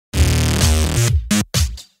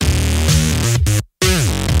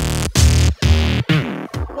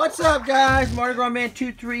What's up, guys? Mardi Gras Man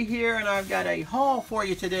 23 here, and I've got a haul for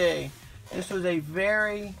you today. This was a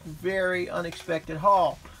very, very unexpected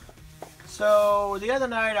haul. So the other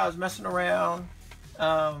night I was messing around,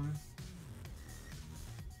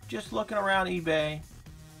 just looking around eBay,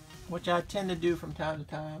 which I tend to do from time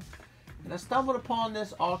to time, and I stumbled upon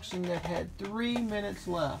this auction that had 3 minutes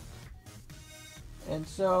left. And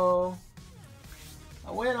so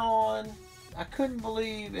I went on. I couldn't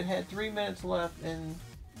believe it had 3 minutes left and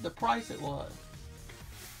the price it was.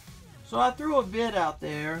 So I threw a bid out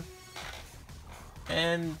there,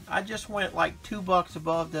 and I just went like $2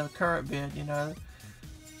 above the current bid. You know,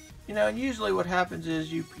 and usually what happens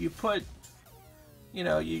is you put,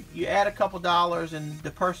 you add a couple dollars, and the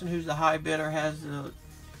person who's the high bidder has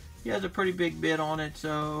a pretty big bid on it.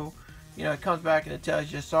 So it comes back and it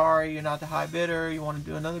tells you, sorry, you're not the high bidder, you want to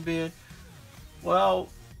do another bid. Well,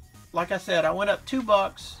 like I said, I went up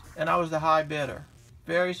 $2 and I was the high bidder.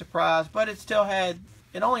 Very surprised, but it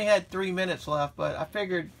only had 3 minutes left. But I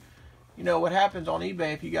figured, what happens on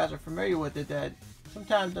eBay, if you guys are familiar with it, that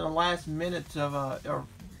sometimes in the last minutes of or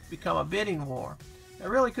become a bidding war. I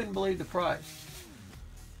really couldn't believe the price.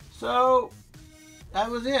 So that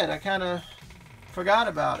was it. I kind of forgot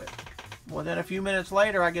about it. Well, then a few minutes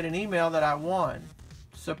later, I get an email that I won.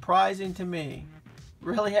 Surprising to me.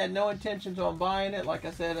 Really had no intentions on buying it. Like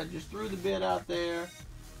I said, I just threw the bid out there.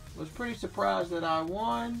 Was pretty surprised that I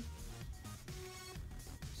won.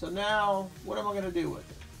 So now, what am I going to do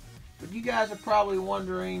with it? But you guys are probably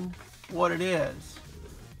wondering what it is.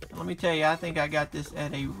 Let me tell you, I think I got this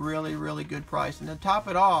at a really, really good price. And to top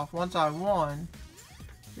it off, once I won,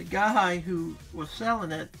 the guy who was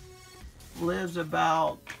selling it lives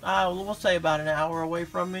about, we'll say about an hour away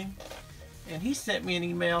from me. And he sent me an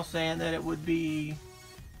email saying that it would be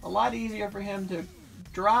a lot easier for him to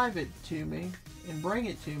drive it to me and bring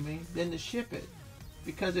it to me than to ship it,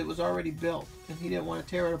 because it was already built and he didn't want to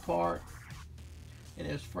tear it apart and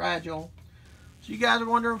it was fragile. So you guys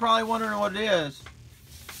are probably wondering what it is.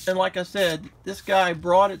 And like I said, this guy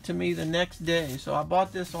brought it to me the next day. So I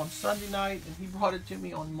bought this on Sunday night and he brought it to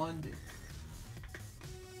me on Monday.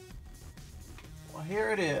 Well, here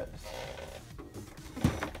it is.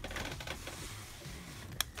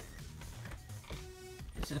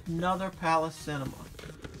 It's another Palace Cinema,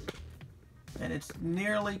 and it's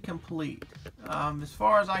nearly complete. As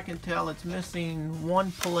far as I can tell, it's missing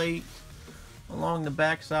one plate along the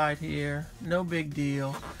back side here. No big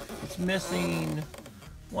deal. It's missing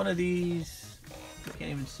one of these, I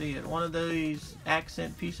can't even see it, one of these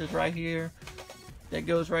accent pieces right here that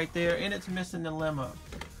goes right there, and it's missing the limo.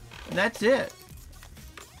 And that's it.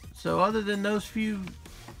 So other than those few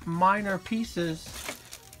minor pieces,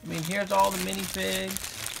 I mean, here's all the minifigs.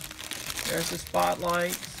 There's the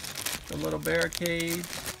spotlights, the little barricades.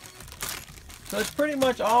 So it's pretty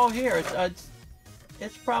much all here.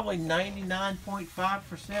 It's probably 99.5%,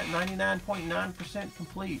 99.9%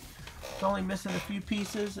 complete. It's only missing a few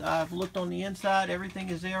pieces. I've looked on the inside. Everything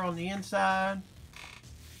is there on the inside.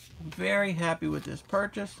 I'm very happy with this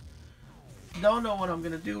purchase. Don't know what I'm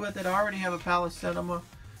going to do with it. I already have a Palace Cinema.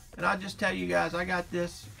 And I'll just tell you guys, I got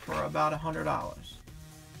this for about $100.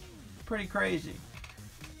 Pretty crazy.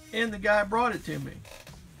 And the guy brought it to me.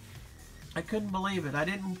 I couldn't believe it. I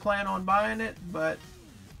didn't plan on buying it, but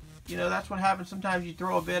that's what happens. Sometimes you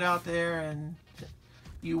throw a bid out there and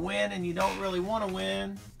you win and you don't really want to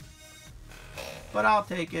win. But I'll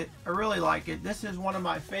take it. I really like it. This is one of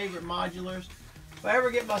my favorite modulars. If I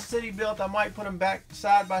ever get my city built, I might put them back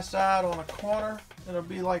side by side on a corner. It'll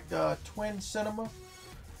be like the twin cinema.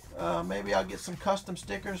 Maybe I'll get some custom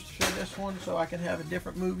stickers for this one so I can have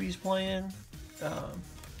different movies playing.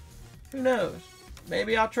 Who knows?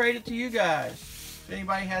 Maybe I'll trade it to you guys. If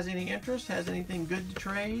anybody has any interest, has anything good to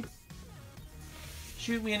trade,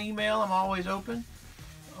 shoot me an email. I'm always open.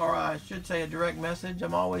 Or I should say a direct message.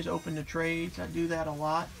 I'm always open to trades. I do that a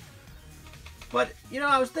lot. But,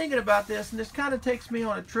 I was thinking about this, and this kind of takes me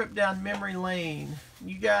on a trip down memory lane.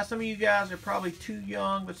 You guys, some of you guys are probably too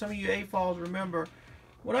young, but some of you AFOLs remember,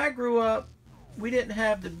 when I grew up, we didn't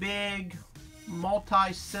have the big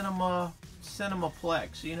multi-cinema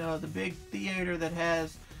cinemaplex, the big theater that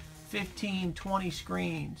has 15, 20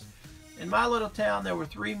 screens. In my little town, there were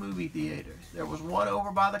 3 movie theaters. There was one over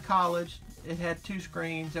by the college. It had 2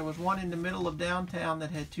 screens. There was one in the middle of downtown that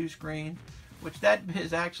had 2 screens, which that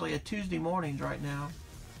is actually at Tuesday mornings right now.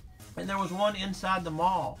 And there was one inside the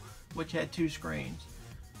mall, which had 2 screens.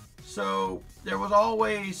 So there was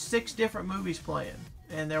always 6 different movies playing.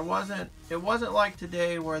 And it wasn't like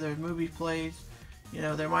today where there's movies plays.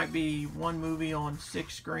 There might be one movie on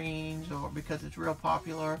 6 screens, or because it's real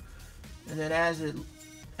popular. And then as it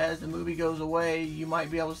as the movie goes away, you might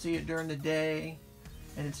be able to see it during the day,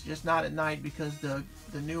 and it's just not at night because the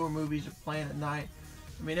newer movies are playing at night.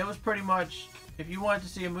 I mean, it was pretty much, if you wanted to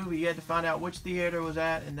see a movie, you had to find out which theater it was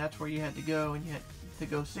at, and that's where you had to go, and you had to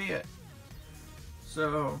go see it.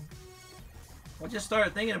 So I just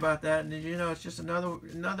started thinking about that, and you know, it's just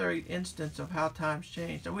another instance of how times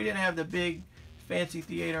changed. And we didn't have the big fancy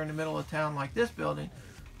theater in the middle of town like this building,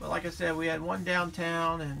 but like I said, we had one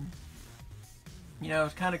downtown, and you know,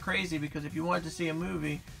 it's kind of crazy because if you wanted to see a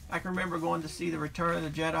movie, I can remember going to see the Return of the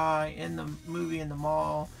Jedi in the movie in the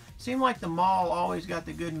mall. Seemed like the mall always got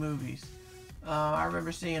the good movies. I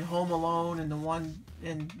remember seeing Home Alone and the one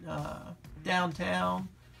in downtown.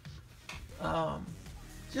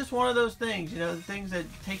 Just one of those things, you know, the things that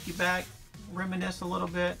take you back, reminisce a little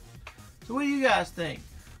bit. So what do you guys think?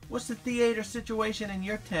 What's the theater situation in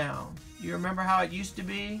your town? You remember how it used to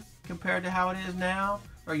be compared to how it is now?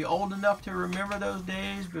 Are you old enough to remember those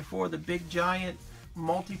days before the big giant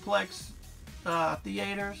multiplex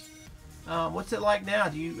theaters? What's it like now?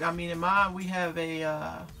 I mean, in mine we have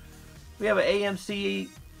an AMC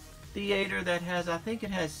theater that has, I think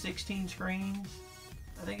it has 16 screens.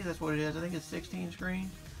 I think that's what it is. I think it's 16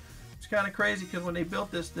 screens. It's kind of crazy because when they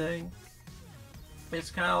built this thing,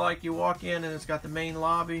 it's kind of like you walk in and it's got the main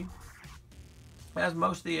lobby, as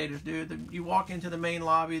most theaters do. You walk into the main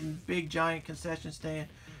lobby, the big giant concession stand.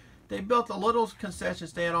 They built a little concession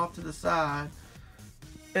stand off to the side,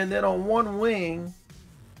 and then on one wing,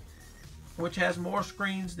 which has more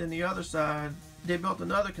screens than the other side, they built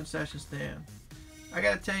another concession stand. I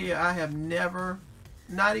gotta tell you, I have never,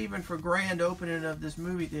 not even for grand opening of this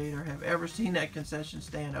movie theater, have ever seen that concession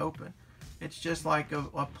stand open. It's just like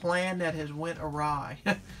a plan that has went awry.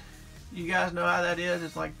 You guys know how that is.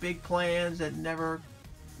 It's like big plans that never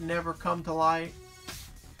come to light.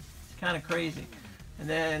 It's kind of crazy. And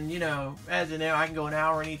then, you know, as you know, I can go an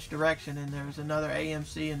hour in each direction, and there's another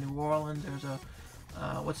AMC in New Orleans. There's a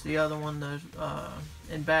what's the other one? There's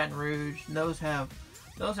in Baton Rouge. And those have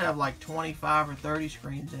like 25 or 30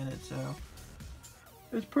 screens in it. So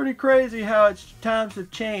it's pretty crazy how times have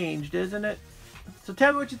changed, isn't it? So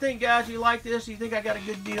tell me what you think, guys. You like this? You think I got a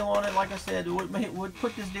good deal on it? Like I said, what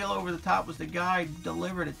put this deal over the top was the guy who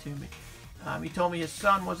delivered it to me. He told me his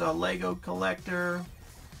son was a Lego collector.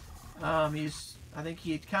 I think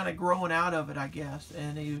he's kind of growing out of it, I guess,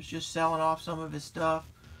 and he was just selling off some of his stuff.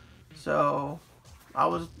 So I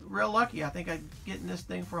was real lucky. I think getting this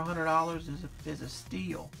thing for $100 is a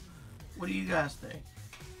steal. What do you guys think?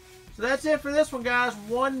 So that's it for this one, guys.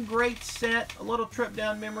 One great set, a little trip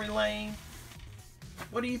down memory lane.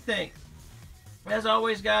 What do you think? As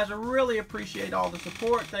always, guys, I really appreciate all the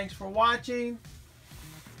support. Thanks for watching.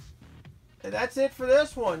 And that's it for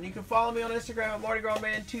this one. You can follow me on Instagram at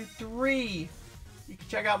MardiGrasMan23. You can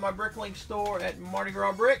check out my bricklink store at Mardi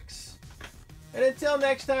Gras Bricks. And until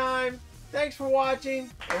next time, thanks for watching,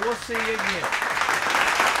 and we'll see you again.